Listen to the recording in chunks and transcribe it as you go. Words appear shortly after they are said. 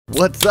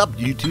What's up,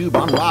 YouTube?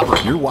 I'm Robert,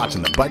 and you're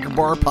watching the BIKER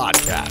Bar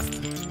Podcast.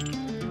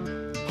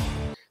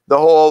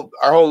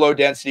 Our whole low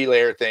density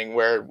layer thing,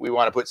 where we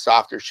want to put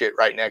softer shit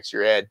right next to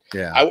your head.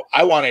 Yeah,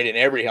 I want it in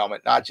every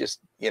helmet, not just,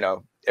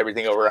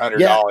 everything over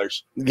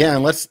 $100. Yeah,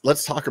 and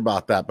let's talk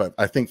about that. But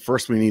I think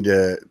first we need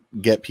to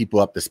get people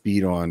up to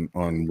speed on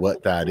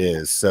what that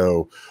is.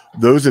 So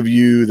those of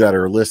you that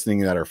are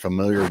listening that are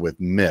familiar with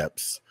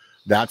MIPS,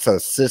 that's a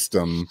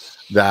system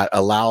that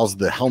allows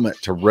the helmet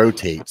to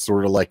rotate,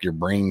 sort of like your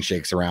brain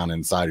shakes around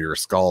inside of your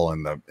skull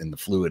and the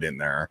fluid in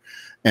there.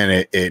 And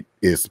it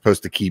is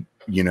supposed to keep,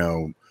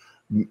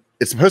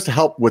 it's supposed to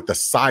help with the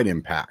side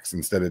impacts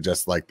instead of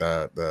just like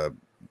the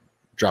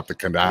drop the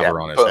cadaver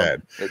on his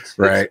head. It's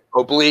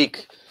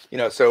oblique,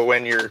 so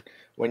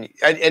when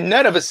and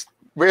none of us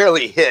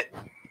rarely hit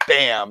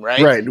bam,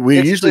 right? Right.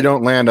 We usually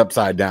don't land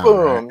upside down.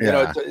 Boom. Right?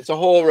 Yeah. It's a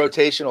whole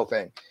rotational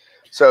thing.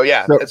 So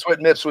that's what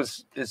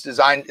MIPS is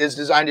designed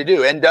to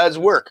do and does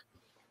work.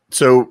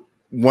 So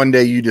one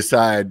day you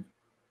decide,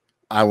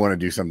 I want to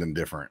do something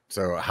different.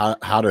 So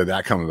how did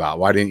that come about?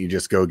 Why didn't you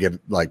just go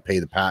pay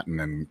the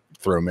patent and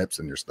throw MIPS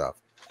in your stuff?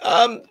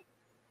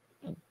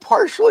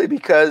 Partially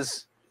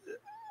because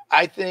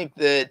I think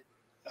that,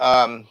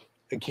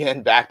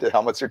 again, back to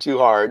helmets are too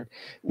hard.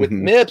 With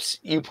MIPS,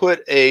 you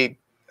put a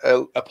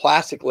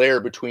plastic layer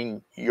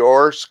between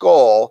your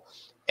skull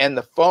and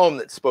the foam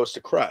that's supposed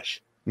to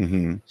crush.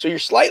 So you're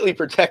slightly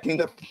protecting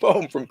the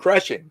foam from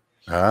crushing.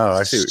 Oh,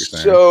 I see what you're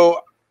saying.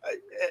 So,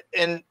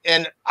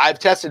 and I've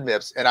tested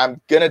MIPS, and I'm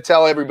going to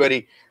tell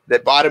everybody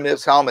that bought a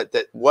MIPS helmet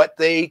that what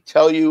they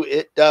tell you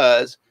it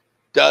does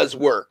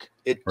work.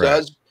 It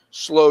does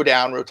slow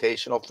down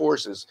rotational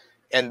forces,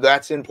 and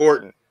that's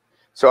important.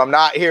 So I'm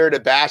not here to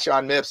bash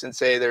on MIPS and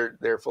say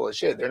they're full of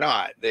shit. They're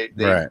not. They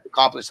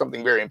accomplished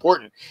something very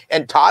important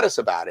and taught us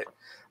about it.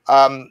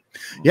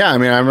 Yeah, I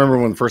mean, I remember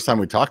when the first time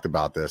we talked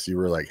about this, you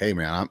were like, "Hey,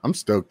 man, I'm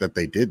stoked that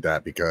they did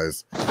that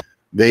because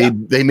they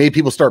made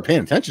people start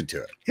paying attention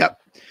to it." Yep.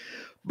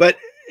 But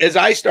as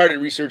I started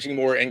researching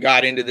more and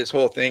got into this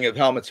whole thing of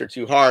helmets are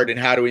too hard and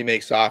how do we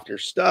make softer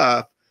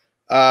stuff,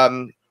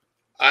 I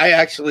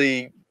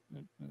actually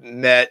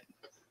met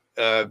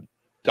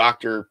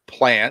Dr.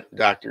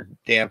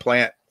 Dan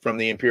Plant from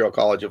the Imperial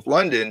College of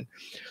London,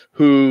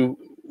 who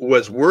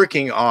was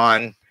working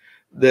on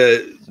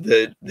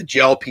the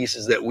gel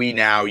pieces that we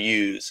now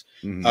use.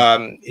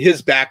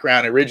 His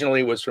background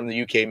originally was from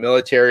the UK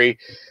military.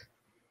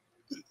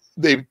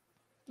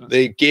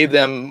 They gave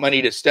them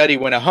money to study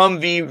when a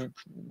Humvee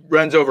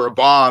runs over a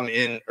bomb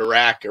in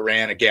Iraq,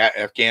 Iran,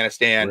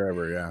 Afghanistan,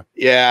 wherever.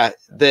 That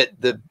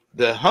the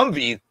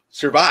Humvee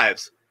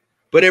survives,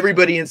 but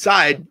everybody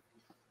inside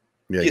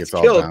gets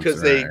killed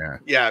because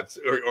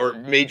or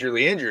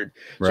majorly injured.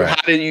 So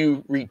how do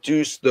you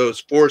reduce those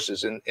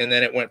forces? And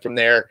then it went from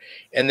there,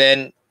 and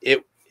then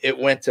it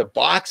went to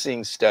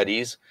boxing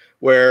studies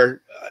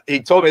where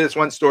he told me this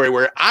one story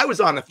where I was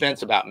on the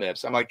fence about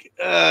MIPS. I'm like,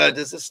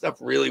 does this stuff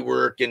really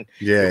work? And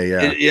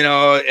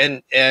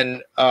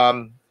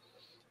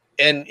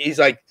and he's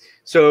like,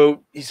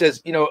 so he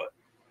says,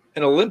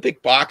 an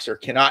Olympic boxer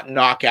cannot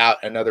knock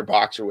out another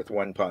boxer with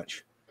one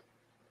punch.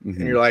 And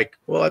you're like,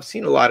 well, I've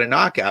seen a lot of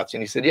knockouts.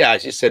 And he said, yeah, I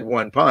just said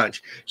one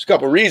punch. There's a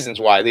couple of reasons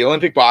why. The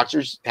Olympic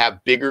boxers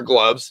have bigger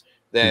gloves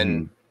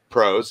than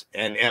pros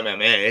and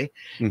MMA.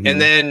 And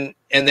then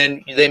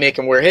they make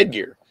them wear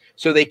headgear.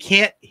 So they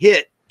can't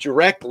hit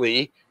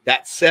directly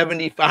that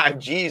 75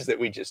 Gs that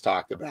we just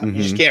talked about.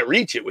 You just can't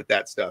reach it with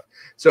that stuff.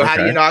 So how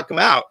do you knock them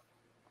out?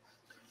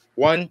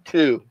 1,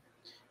 2,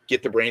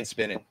 get the brain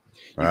spinning.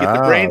 You get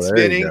the brain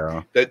spinning,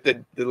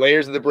 the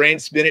layers of the brain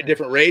spin at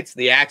different rates.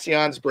 The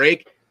axions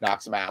break,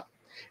 knocks them out.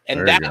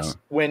 And that's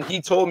when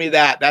he told me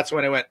that's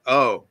when I went,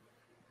 oh,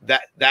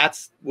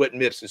 that's what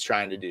MIPS is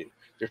trying to do.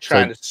 They're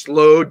trying to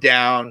slow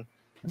down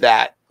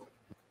that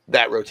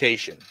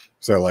rotation.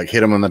 So like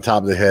hit him on the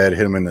top of the head,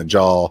 hit him in the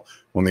jaw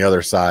on the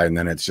other side, and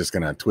then it's just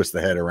going to twist the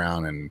head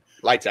around and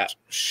lights out.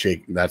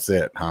 Shake. That's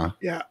it, huh?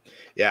 Yeah.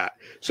 Yeah.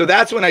 So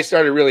that's when I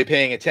started really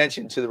paying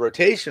attention to the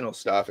rotational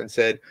stuff and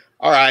said,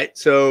 all right,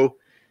 so,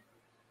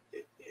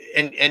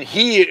 and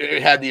he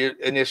had the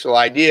initial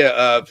idea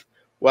of,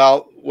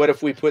 well, what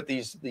if we put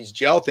these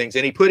gel things?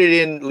 And he put it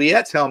in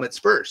Liet's helmets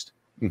first.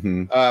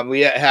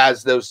 Liet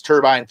has those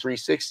Turbine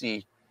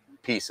 360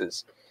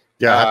 pieces.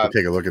 Yeah, I have to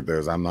take a look at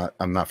those. I'm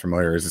not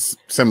familiar. Is this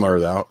similar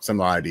though?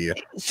 Similar idea.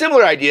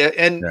 Similar idea.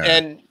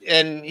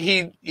 And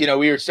he,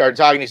 we started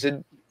talking. He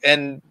said,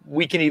 and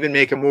we can even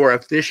make a more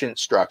efficient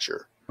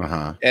structure.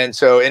 And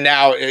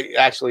now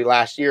actually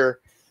last year,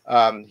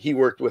 he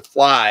worked with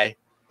Fly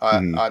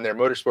on their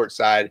motorsport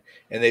side,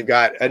 and they've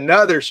got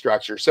another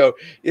structure. So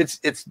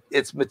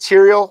it's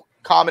material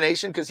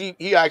combination, because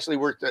he actually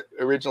worked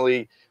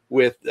originally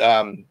with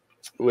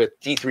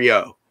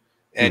D3O.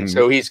 And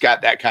so he's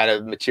got that kind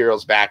of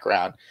materials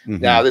background.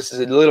 Now this is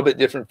a little bit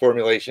different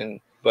formulation,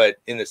 but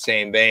in the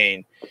same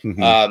vein.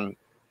 And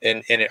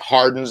it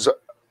hardens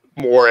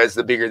more as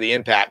the bigger the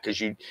impact, because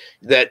you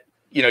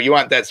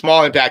want that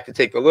small impact to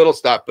take the little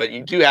stuff, but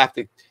you do have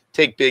to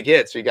take big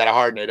hits, so you got to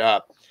harden it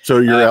up. So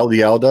your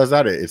LDL does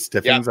that? It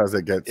stiffens as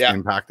it gets yeah.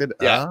 impacted?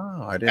 Yeah.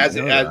 Oh, I didn't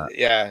know that.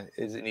 Yeah,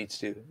 as it needs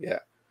to. Yeah.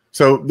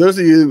 So those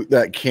of you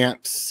that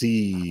can't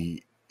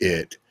see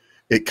it,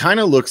 it kind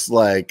of looks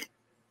like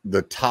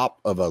the top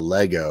of a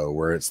Lego,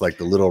 where it's like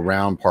the little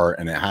round part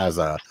and it has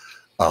a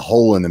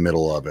hole in the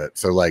middle of it.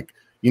 So like,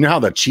 you know how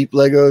the cheap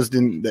Legos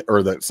didn't,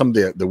 or some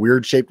of the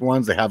weird shaped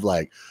ones, they have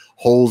like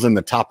holes in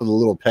the top of the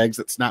little pegs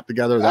that snap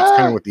together. That's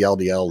kind of what the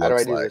LDL looks like.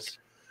 How do I do this?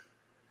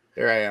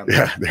 There I am.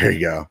 Yeah, there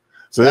you go.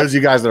 So those of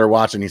you guys that are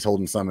watching, he's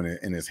holding some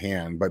in his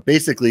hand, but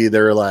basically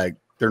they're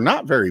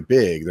not very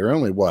big. They're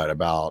only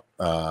about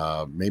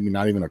maybe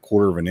not even a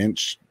quarter of an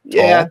inch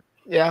tall.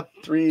 Yeah,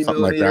 3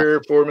 millimeter,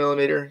 like 4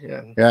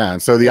 millimeter. Yeah.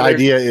 And so the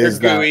idea is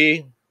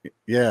gooey.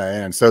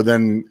 And so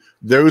then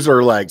those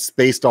are like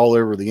spaced all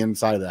over the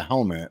inside of the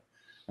helmet.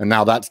 And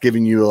now that's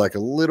giving you like a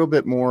little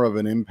bit more of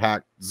an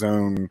impact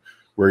zone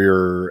where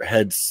your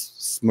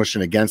head's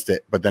smushing against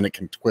it, but then it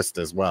can twist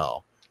as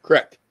well.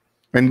 Correct.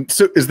 And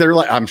so is there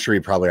I'm sure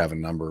you probably have a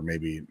number,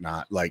 maybe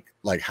not, like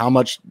how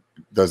much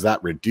does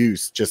that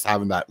reduce just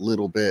having that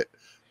little bit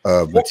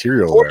of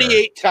material 48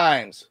 there?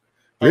 Times.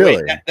 Oh,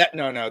 really? Wait,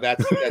 no,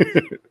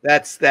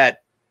 that's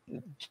that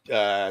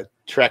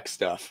Trek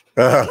stuff.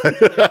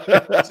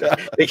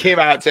 They came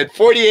out and said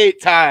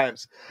 48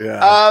 times.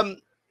 Yeah.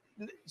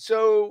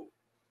 So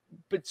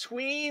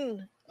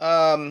between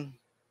God,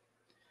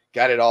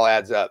 it all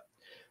adds up.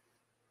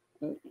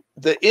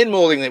 The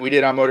in-molding that we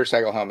did on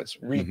motorcycle helmets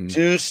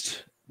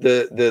reduced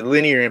the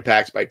linear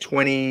impacts by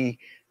 20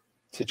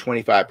 to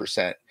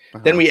 25%.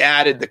 Then we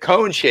added the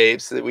cone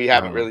shapes that we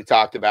haven't really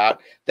talked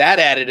about. That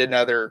added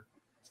another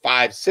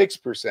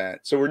 5-6%.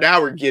 So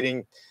we're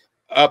getting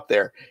up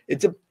there.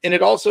 And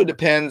it also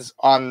depends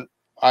on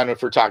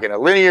if we're talking a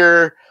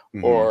linear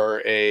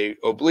or a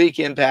oblique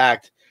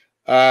impact.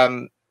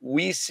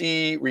 We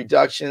see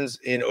reductions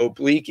in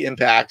oblique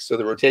impact, so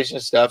the rotation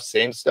stuff,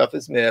 same stuff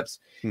as MIPS,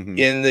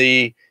 in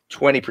the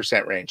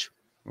 20% range.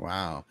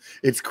 Wow.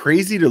 It's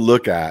crazy to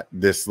look at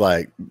this.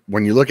 Like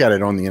when you look at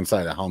it on the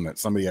inside of the helmet,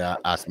 somebody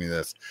asked me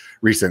this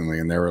recently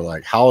and they were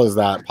like, how is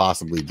that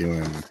possibly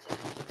doing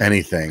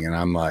anything? And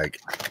I'm like,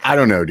 I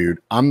don't know, dude.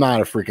 I'm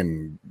not a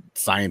freaking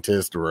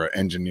scientist or an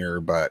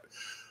engineer, but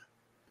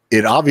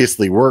it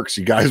obviously works.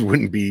 You guys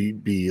wouldn't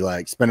be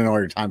like spending all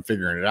your time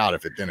figuring it out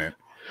if it didn't.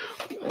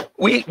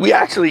 We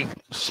actually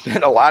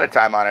spend a lot of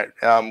time on it.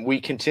 We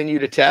continue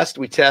to test.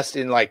 We test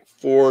in like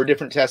 4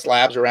 different test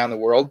labs around the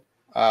world.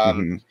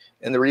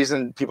 And the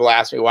reason people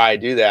ask me why I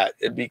do that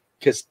is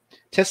because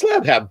test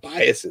lab have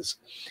biases.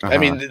 I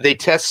mean, they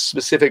test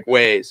specific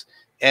ways,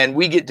 and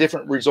we get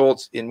different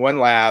results in one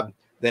lab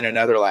than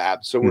another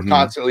lab. So we're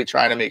constantly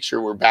trying to make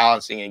sure we're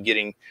balancing and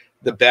getting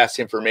the best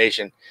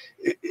information.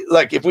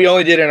 Like if we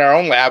only did it in our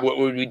own lab, what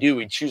would we do?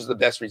 We'd choose the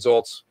best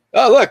results.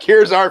 Oh, look,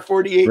 here's our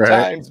 48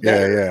 times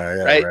better.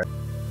 Yeah. Right?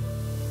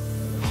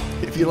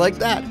 If you like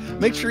that,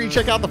 make sure you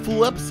check out the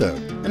full episode.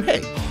 And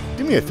hey,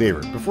 do me a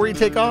favor. Before you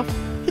take off,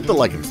 hit the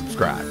like and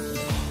subscribe.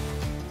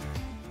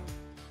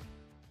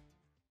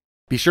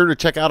 Be sure to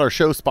check out our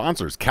show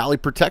sponsors, Cali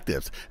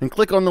Protectives, and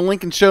click on the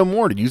link and show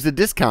more to use the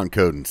discount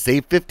code and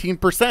save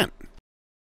 15%.